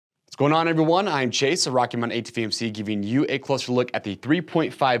going on, everyone? I'm Chase of Rocky Mountain ATV MC, giving you a closer look at the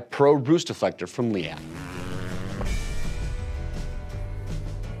 3.5 Pro Roost Deflector from Leatt.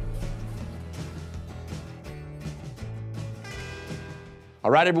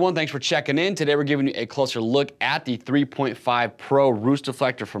 All right, everyone, thanks for checking in. Today we're giving you a closer look at the 3.5 Pro Roost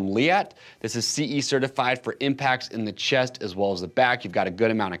Deflector from Leatt. This is CE certified for impacts in the chest as well as the back. You've got a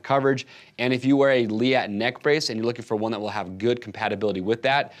good amount of coverage. And if you wear a Leatt neck brace and you're looking for one that will have good compatibility with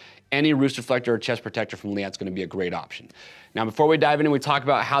that, any Roost Deflector or chest protector from Leatt is going to be a great option. Now, before we dive in and we talk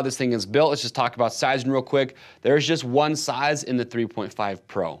about how this thing is built, let's just talk about sizing real quick. There's just one size in the 3.5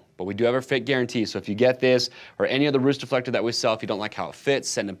 Pro, but we do have a fit guarantee. So if you get this or any other Roost Deflector that we sell, if you don't like how it fits,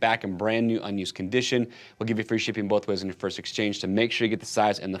 send it back in brand new, unused condition. We'll give you free shipping both ways in your first exchange to make sure you get the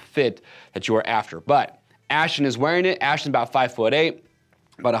size and the fit that you are after. But Ashton is wearing it. Ashton's about 5'8",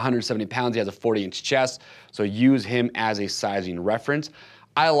 about 170 pounds. He has a 40-inch chest, so use him as a sizing reference.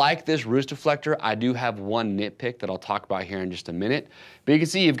 I like this Roost Deflector. I do have one nitpick that I'll talk about here in just a minute. But you can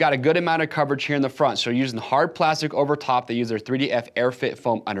see you've got a good amount of coverage here in the front. So you're using hard plastic over top. They use their 3DF AirFit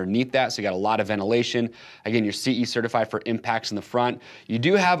foam underneath that, so you got a lot of ventilation. Again, you're CE certified for impacts in the front. You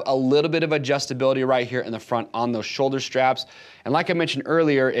do have a little bit of adjustability right here in the front on those shoulder straps. And like I mentioned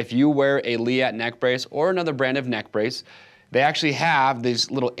earlier, if you wear a Leatt neck brace or another brand of neck brace, they actually have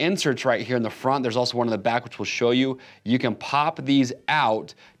these little inserts right here in the front. There's also one in the back, which will show you. You can pop these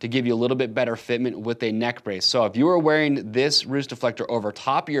out to give you a little bit better fitment with a neck brace. So if you were wearing this Roost Deflector over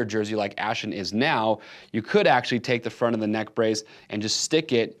top of your jersey like Ashton is now, you could actually take the front of the neck brace and just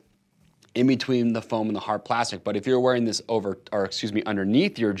stick it in between the foam and the hard plastic. But if you're wearing this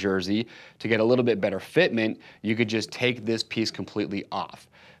underneath your jersey to get a little bit better fitment, you could just take this piece completely off.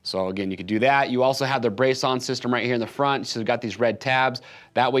 So again, you could do that. You also have the BraceOn system right here in the front. So you've got these red tabs.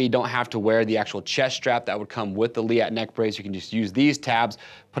 That way you don't have to wear the actual chest strap that would come with the Leatt neck brace. You can just use these tabs,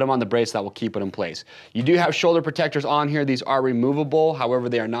 put them on the brace, that will keep it in place. You do have shoulder protectors on here. These are removable. However,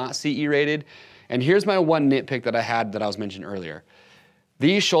 they are not CE rated. And here's my one nitpick that I had that I was mentioning earlier.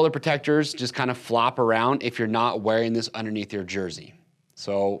 These shoulder protectors just kind of flop around if you're not wearing this underneath your jersey.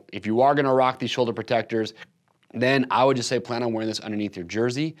 So if you are gonna rock these shoulder protectors, then I would just say plan on wearing this underneath your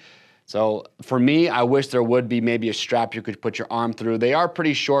jersey. So for me, I wish there would be maybe a strap you could put your arm through. They are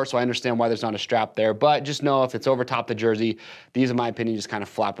pretty short, so I understand why there's not a strap there, but just know if it's over top the jersey, these, in my opinion, just kind of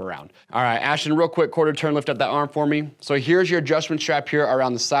flap around. All right, Ashton, real quick, quarter turn, lift up that arm for me. So here's your adjustment strap here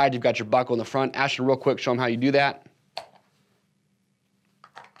around the side. You've got your buckle in the front. Ashton, real quick, show them how you do that.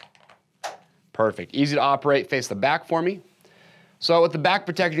 Perfect, easy to operate. Face the back for me. So with the back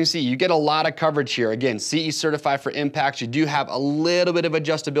protector, you see, you get a lot of coverage here. Again, CE certified for impacts. You do have a little bit of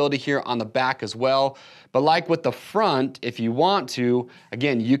adjustability here on the back as well. But like with the front, if you want to,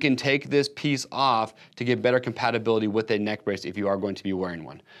 again, you can take this piece off to get better compatibility with a neck brace if you are going to be wearing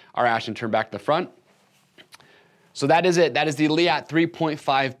one. All right, Ashton, turn back to the front. So that is it. That is the Leatt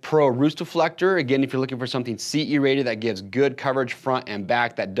 3.5 Pro Roost Deflector. Again, if you're looking for something CE rated that gives good coverage front and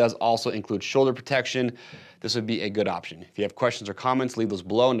back, that does also include shoulder protection, this would be a good option. If you have questions or comments, leave those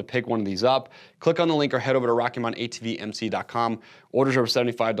below, and to pick one of these up, click on the link or head over to RockyMountainATVMC.com. Orders over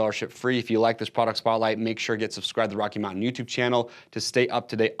 $75 ship free. If you like this product spotlight, make sure to get subscribed to the Rocky Mountain YouTube channel to stay up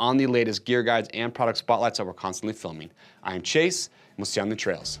to date on the latest gear guides and product spotlights that we're constantly filming. I am Chase, and we'll see you on the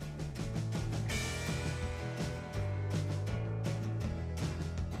trails.